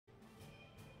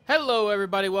Hello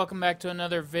everybody, welcome back to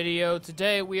another video.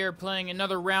 Today we are playing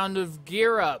another round of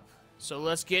Gear Up, so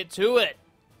let's get to it.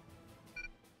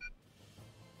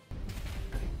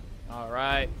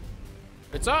 Alright.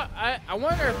 I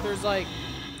wonder if there's like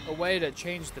a way to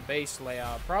change the base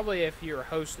layout. Probably if you're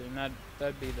hosting,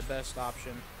 that'd be the best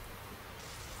option.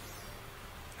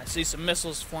 I see some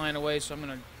missiles flying away, so I'm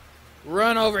gonna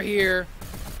run over here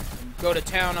and go to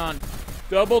town on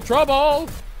Double Trouble!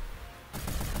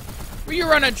 Were you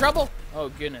running trouble? Oh,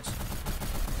 goodness.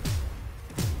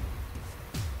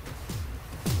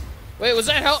 Wait, was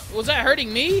that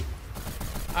hurting me?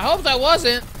 I hope that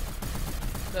wasn't.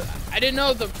 I didn't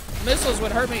know the missiles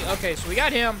would hurt me. Okay, so we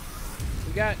got him.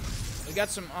 We got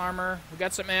some armor. We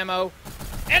got some ammo.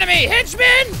 Enemy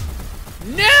henchman!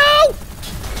 No!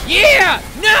 Yeah!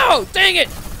 No! Dang it!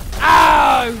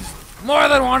 Ah! More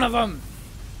than one of them.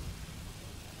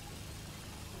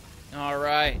 All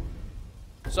right.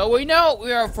 So we know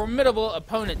we are a formidable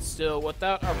opponent still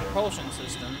without our propulsion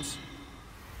systems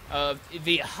of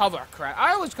the hovercraft.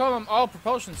 I always call them all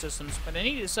propulsion systems, but I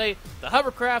need to say the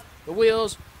hovercraft, the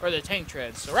wheels, or the tank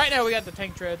treads. So right now we got the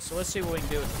tank treads, so let's see what we can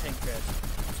do with the tank treads.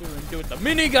 Let's see what we can do with the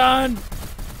minigun.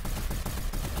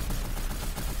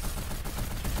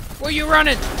 Where you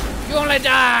running? You only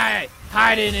die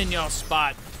hiding in your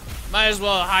spot. Might as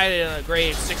well hide in a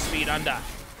grave 6 feet under.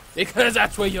 Because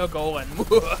that's where you're going.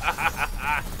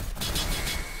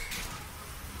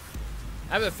 I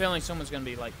have a feeling someone's gonna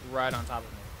be like right on top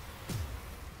of me.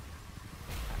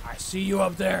 I see you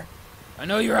up there. I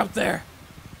know you're up there.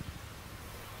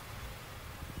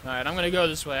 Alright, I'm gonna go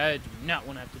this way. I do not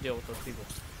want to have to deal with those people.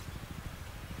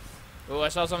 Oh, I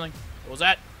saw something. What was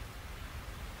that?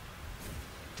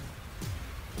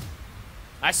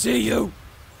 I see you.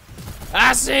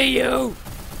 I see you.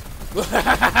 What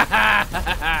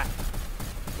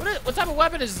type of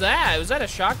weapon is that? Was that a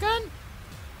shotgun?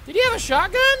 Did he have a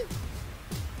shotgun?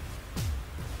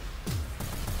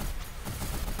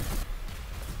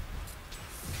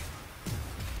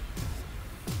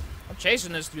 I'm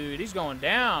chasing this dude. He's going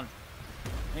down.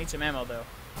 I need some ammo, though.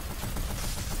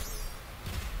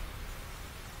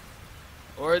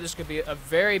 Or this could be a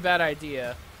very bad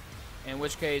idea, in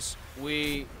which case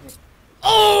we...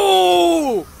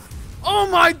 Oh! Oh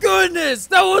my goodness!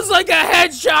 That was like a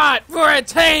headshot for a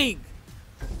tank!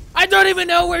 I don't even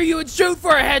know where you would shoot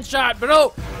for a headshot, but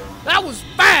oh, that was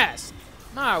fast!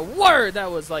 My word,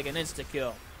 that was like an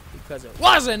insta-kill. Because it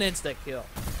was an insta-kill.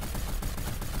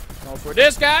 Go for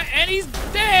this guy, and he's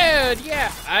dead!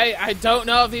 Yeah, I don't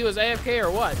know if he was AFK or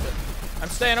what, but I'm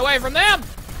staying away from them!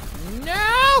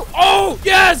 No! Oh,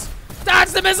 yes!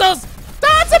 Dodge the missiles!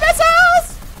 Dodge the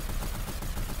missiles!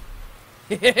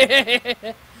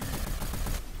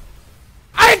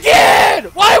 Again!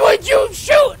 Why would you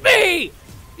shoot me?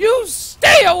 You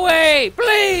stay away,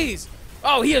 please!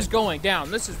 Oh, he is going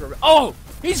down. This is... Oh,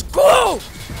 he's close!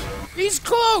 He's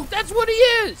close! That's what he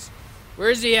is! Where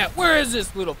is he at? Where is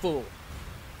this little fool?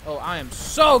 Oh, I am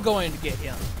so going to get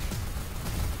him.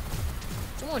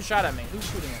 Someone shot at me. Who's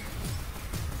shooting at me?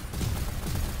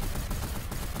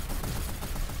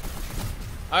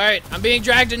 Alright, I'm being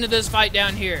dragged into this fight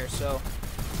down here, so...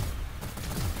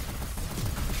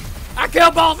 I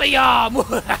killed both of y'all!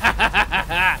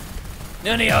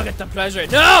 None of y'all get the pleasure.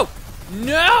 No!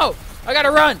 No! I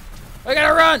gotta run! I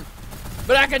gotta run!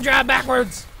 But I can drive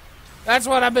backwards! That's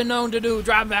what I've been known to do,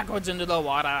 drive backwards into the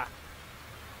water.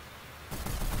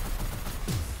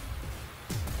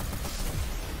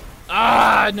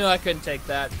 Ah, I knew I couldn't take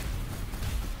that.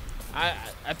 I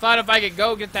thought if I could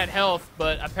go get that health,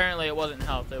 but apparently it wasn't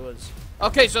health, it was...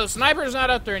 Okay, so Sniper's not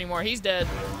up there anymore, he's dead.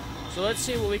 So let's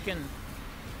see what we can...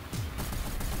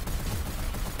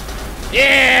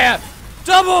 Yeah!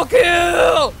 Double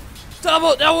kill!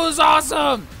 Double, that was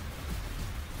awesome!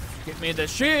 Get me the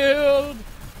shield.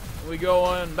 We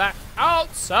going back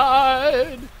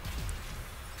outside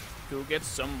to get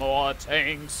some more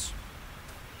tanks.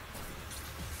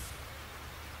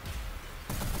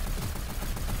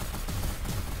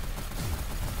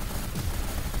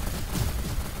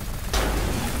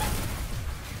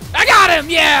 I got him!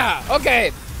 Yeah!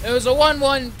 Okay, it was a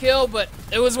 1-1 kill, but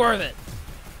it was worth it.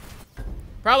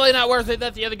 Probably not worth it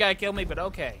that the other guy killed me, but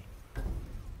okay.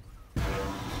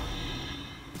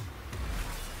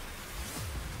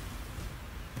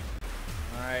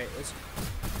 Alright, let's...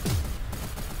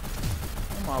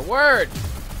 Oh my word!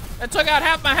 That took out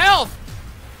half my health!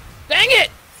 Dang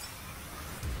it!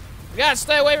 We gotta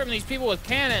stay away from these people with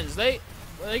cannons. They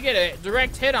get a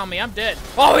direct hit on me, I'm dead.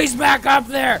 Oh, he's back up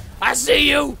there! I see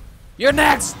you! You're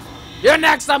next! You're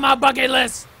next on my bucket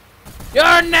list!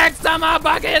 You're next on my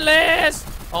bucket list!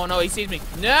 Oh no, he sees me.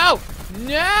 No!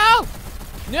 No!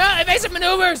 No, evasive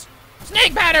maneuvers!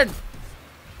 Snake pattern!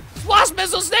 Wasp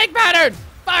missile snake pattern!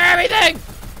 Fire everything!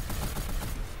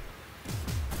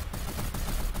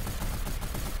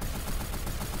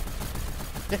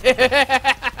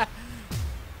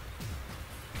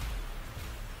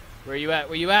 Where you at?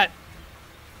 Where you at?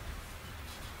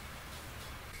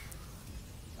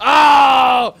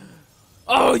 Oh!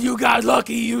 Oh, you got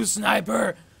lucky, you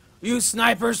sniper! You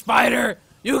sniper spider!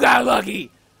 You got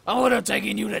lucky! I would have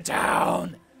taken you to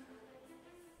town!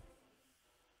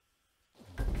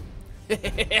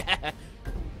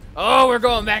 Oh, we're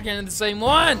going back into the same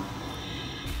one!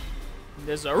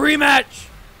 There's a rematch!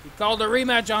 He called a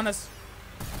rematch on us.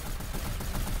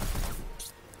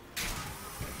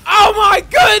 Oh my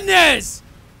goodness!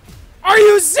 Are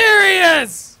you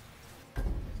serious?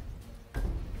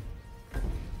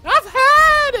 I've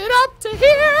had it up to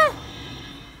here!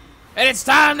 And it's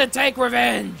time to take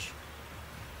revenge!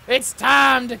 It's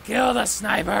time to kill the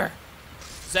sniper!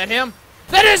 Is that him?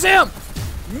 That is him!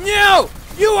 No!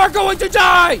 You are going to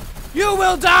die! You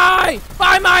will die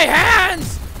by my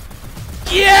hands!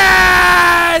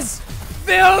 Yes!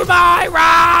 Feel my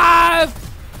wrath!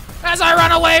 As I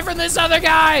run away from this other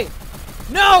guy!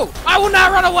 No! I will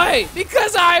not run away!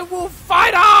 Because I will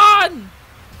fight on!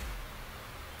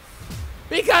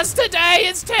 Because today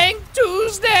is Tank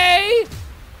Tuesday!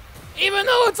 Even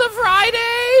though it's a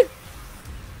Friday!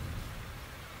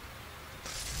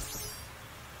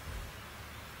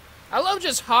 I love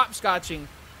just hopscotching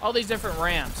all these different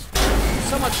ramps. It's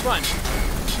so much fun.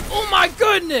 Oh my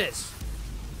goodness!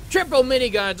 Triple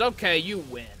miniguns. Okay, you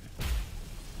win.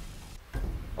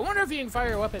 I wonder if you can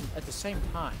fire a weapon at the same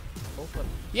time. Both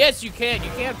weapons. Yes, you can. You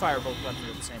can fire both weapons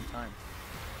at the same time.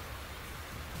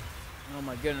 Oh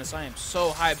my goodness, I am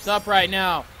so hyped up right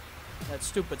now. That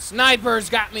stupid sniper's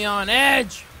got me on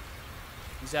edge.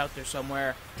 He's out there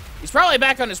somewhere. He's probably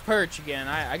back on his perch again.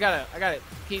 I gotta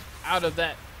keep out of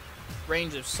that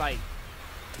range of sight.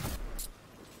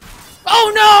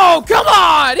 Oh no! Come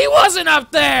on! He wasn't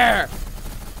up there!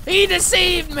 He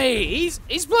deceived me!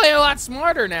 He's playing a lot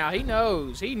smarter now. He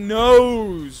knows. He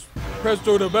knows.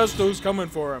 Presto de Besto's coming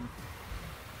for him.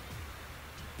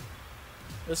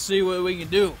 Let's see what we can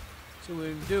do. See what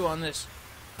we can do on this.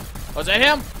 Was that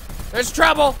him? There's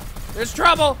trouble! There's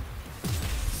trouble!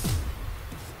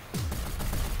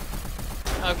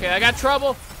 Okay, I got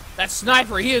trouble. That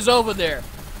sniper, he is over there.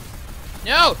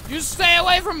 No, you stay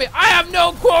away from me. I have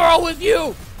no quarrel with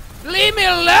you. Leave me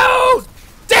alone.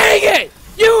 Dang it!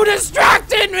 You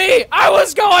distracted me. I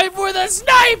was going for the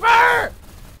sniper.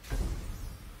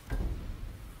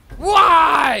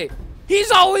 Why? He's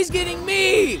always getting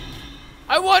me.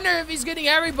 I wonder if he's getting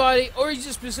everybody or he's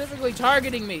just specifically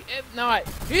targeting me. If not,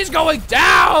 he's going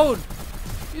down.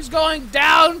 He's going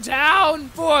downtown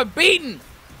for a beating.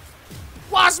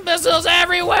 Wasp missiles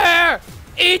everywhere.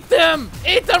 Eat them!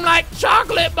 Eat them like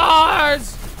chocolate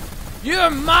bars! You're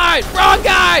mine! Wrong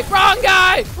guy! Wrong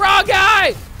guy! Wrong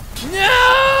guy!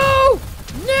 No!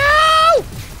 No!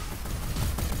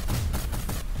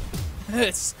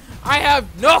 I have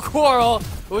no quarrel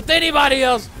with anybody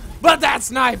else but that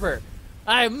sniper.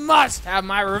 I must have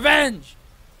my revenge.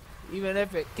 Even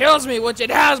if it kills me, which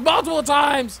it has multiple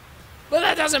times. But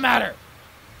that doesn't matter.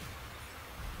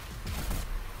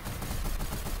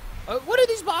 What do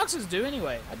these boxes do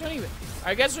anyway?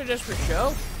 I guess they're just for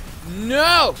show?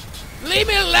 No! Leave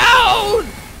me alone!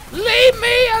 Leave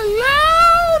me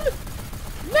alone!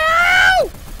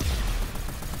 No!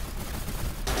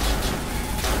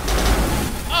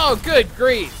 Oh, good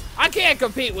grief. I can't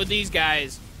compete with these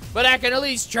guys, but I can at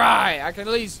least try. I can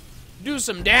at least do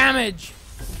some damage.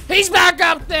 He's back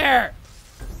up there!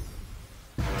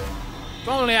 If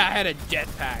only I had a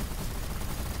jetpack.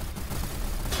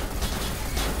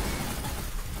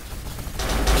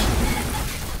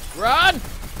 Run!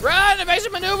 Run!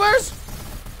 Evasive maneuvers!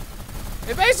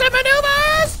 Evasive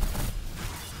maneuvers!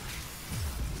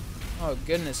 Oh,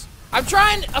 goodness. I'm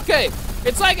trying... Okay,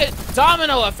 it's like a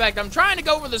domino effect. I'm trying to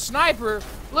go for the sniper.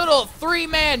 Little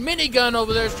three-man minigun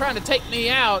over there is trying to take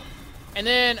me out. And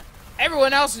then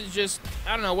everyone else is just...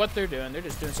 I don't know what they're doing. They're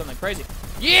just doing something crazy.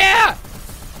 Yeah!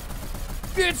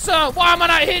 Get some! Why am I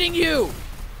not hitting you?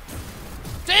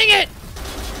 Dang it!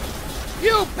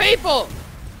 You people!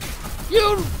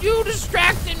 You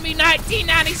distracted me,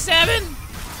 1997!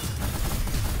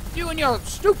 You and your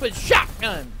stupid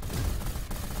shotgun!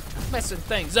 Messing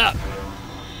things up.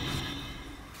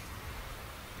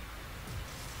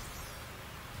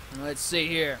 Let's see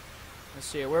here. Let's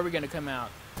see here. Where are we gonna come out?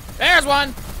 There's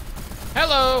one!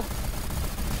 Hello!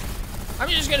 I'm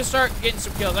just gonna start getting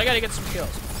some kills. I gotta get some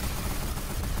kills.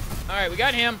 Alright, we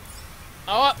got him.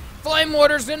 Oh, flame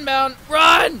mortars inbound.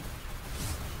 Run!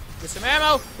 Get some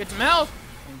ammo, get some health,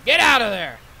 and get out of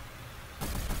there.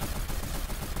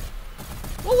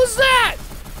 What was that?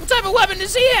 What type of weapon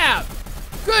does he have?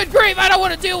 Good grief, I don't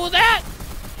want to deal with that.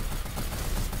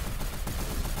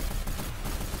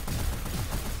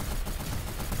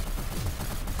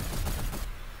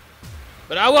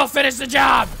 But I will finish the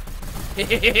job.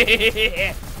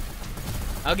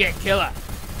 I'll get Killer.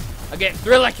 I'll get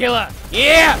Thriller Killer.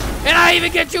 Yeah, and I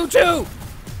even get you too.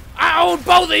 I own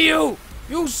both of you.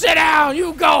 You sit down,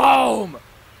 you go home.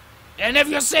 And if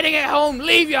you're sitting at home,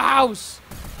 leave your house.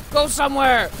 Go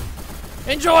somewhere.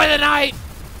 Enjoy the night.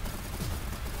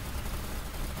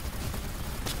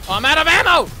 Oh, I'm out of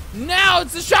ammo. Now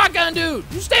it's the shotgun dude.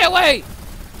 You stay away.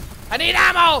 I need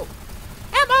ammo.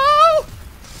 Ammo.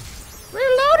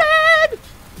 Reloaded.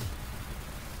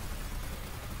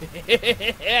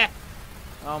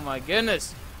 Oh my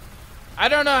goodness. I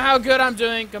don't know how good I'm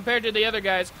doing compared to the other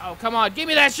guys. Oh, come on. Give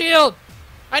me that shield.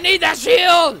 I need that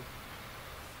shield.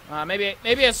 Maybe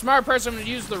a smart person would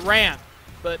use the ramp.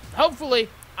 But hopefully,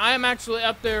 I am actually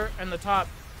up there in the top,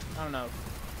 I don't know,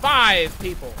 5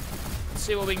 people. Let's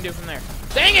see what we can do from there.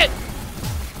 Dang it!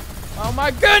 Oh my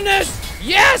goodness!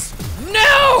 Yes!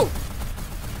 No!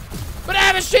 But I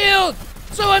have a shield!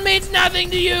 So it means nothing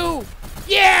to you!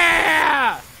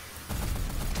 Yeah!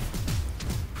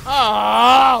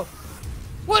 Oh!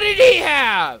 What did he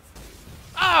have?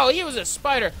 Oh, he was a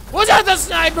spider. Was that the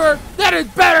sniper? That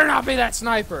had better not be that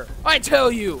sniper. I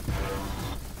tell you.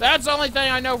 That's the only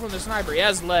thing I know from the sniper. He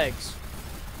has legs.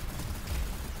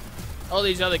 All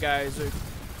these other guys are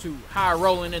too high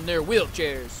rolling in their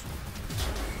wheelchairs.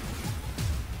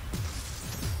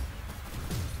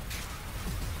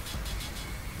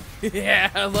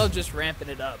 Yeah, I love just ramping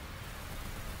it up.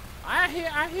 I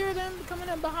hear them coming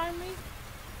in behind me.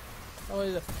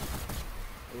 Ooh,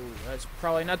 that's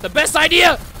probably not the best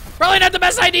idea. Probably not the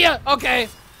best idea. Okay.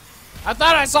 I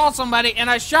thought I saw somebody, and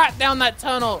I shot down that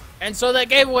tunnel, and so that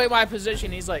gave away my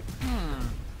position. He's like,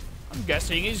 I'm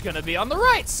guessing he's going to be on the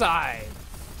right side.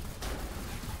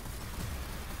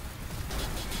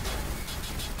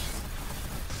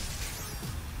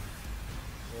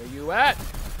 Where you at?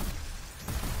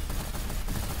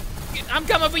 I'm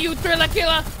coming for you, Thriller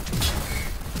Killer.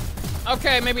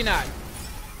 Okay, maybe not.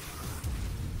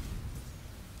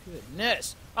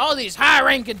 Goodness. All these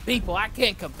high-ranking people, I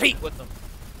can't compete with them.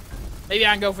 Maybe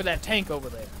I can go for that tank over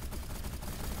there.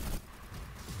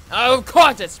 Oh, of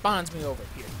course it spawns me over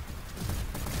here.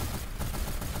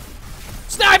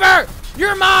 Sniper!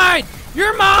 You're mine!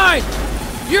 You're mine!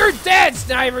 You're dead,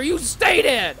 Sniper! You stay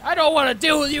dead! I don't want to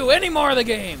deal with you any more of the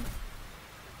game!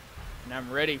 And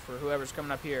I'm ready for whoever's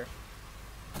coming up here.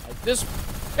 Like this.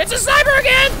 It's a sniper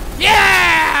again!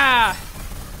 Yeah!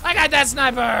 I got that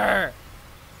sniper!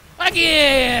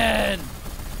 Again!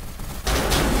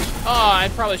 Oh, I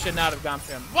probably should not have gone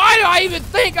for him. Why do I even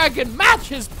think I can match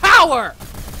his power?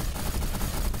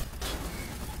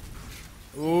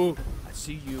 Ooh, I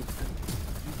see you.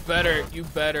 You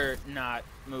better not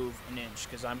move an inch,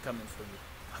 because I'm coming for you.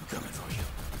 I'm coming for you.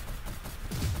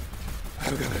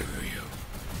 I'm coming for you.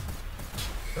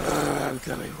 I'm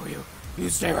coming for you. You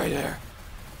stay right there.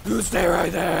 You stay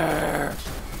right there.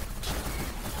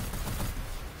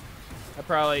 I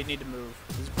probably need to move.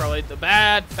 This is probably the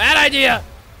bad idea.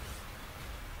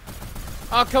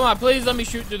 Oh, come on. Please let me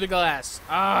shoot through the glass.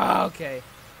 Ah, okay.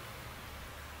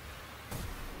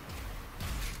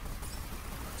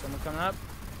 Someone coming up.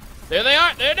 There they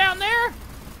are. They're down there.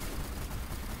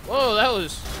 Whoa, that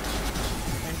was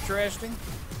interesting.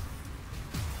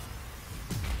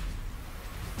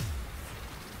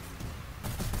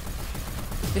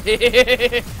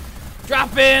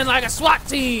 Drop in like a SWAT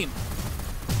team.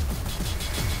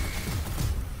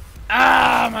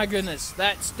 Ah, my goodness.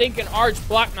 That stinking arch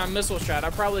blocked my missile shot. I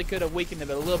probably could have weakened it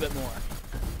a little bit more.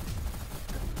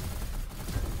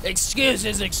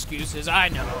 Excuses, I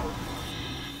know.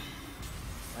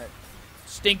 That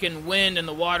stinking wind and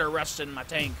the water rusted in my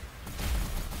tank.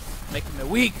 Making me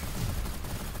weak.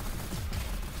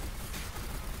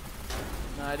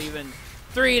 Not even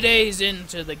 3 days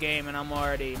into the game and I'm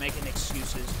already making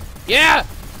excuses. Yeah!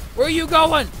 Where are you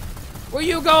going? Where are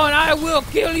you going? I will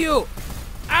kill you!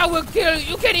 I will kill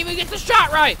you! You can't even get the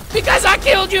shot right! Because I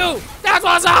killed you! That's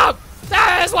what's up!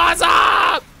 That is what's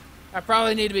up! I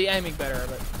probably need to be aiming better,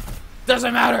 but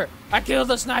doesn't matter! I killed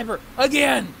the sniper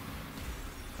again!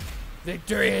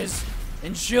 Victory is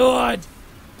ensured!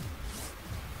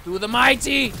 Through the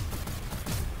mighty!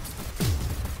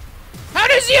 How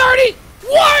does he already...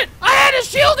 What? I had a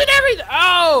shield and everything!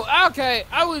 Oh, okay.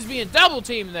 I was being double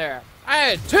teamed there. I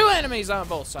had 2 enemies on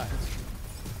both sides.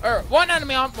 Or 1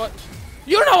 enemy on... What?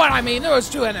 You know what I mean. There was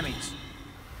 2 enemies.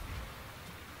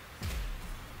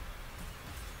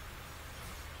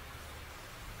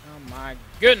 my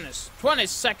goodness. 20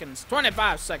 seconds,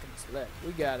 25 seconds left.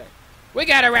 We got it. We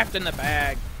got it wrapped in the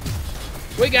bag.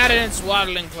 We got it in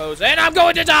swaddling clothes. And I'm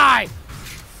going to die!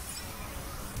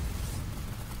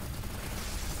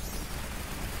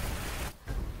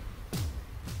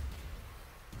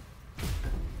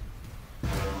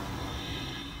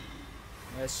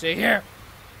 Let's see here.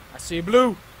 I see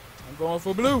blue. I'm going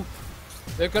for blue.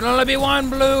 There can only be one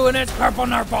blue, and it's purple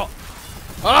nurple.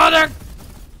 Oh, there.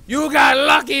 You got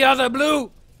lucky, other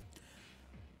blue.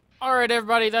 Alright,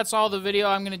 everybody, that's all the video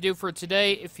I'm going to do for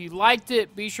today. If you liked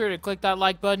it, be sure to click that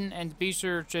like button and be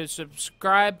sure to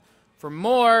subscribe for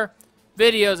more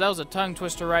videos. That was a tongue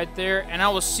twister right there. And I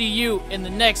will see you in the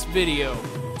next video.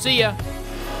 See ya.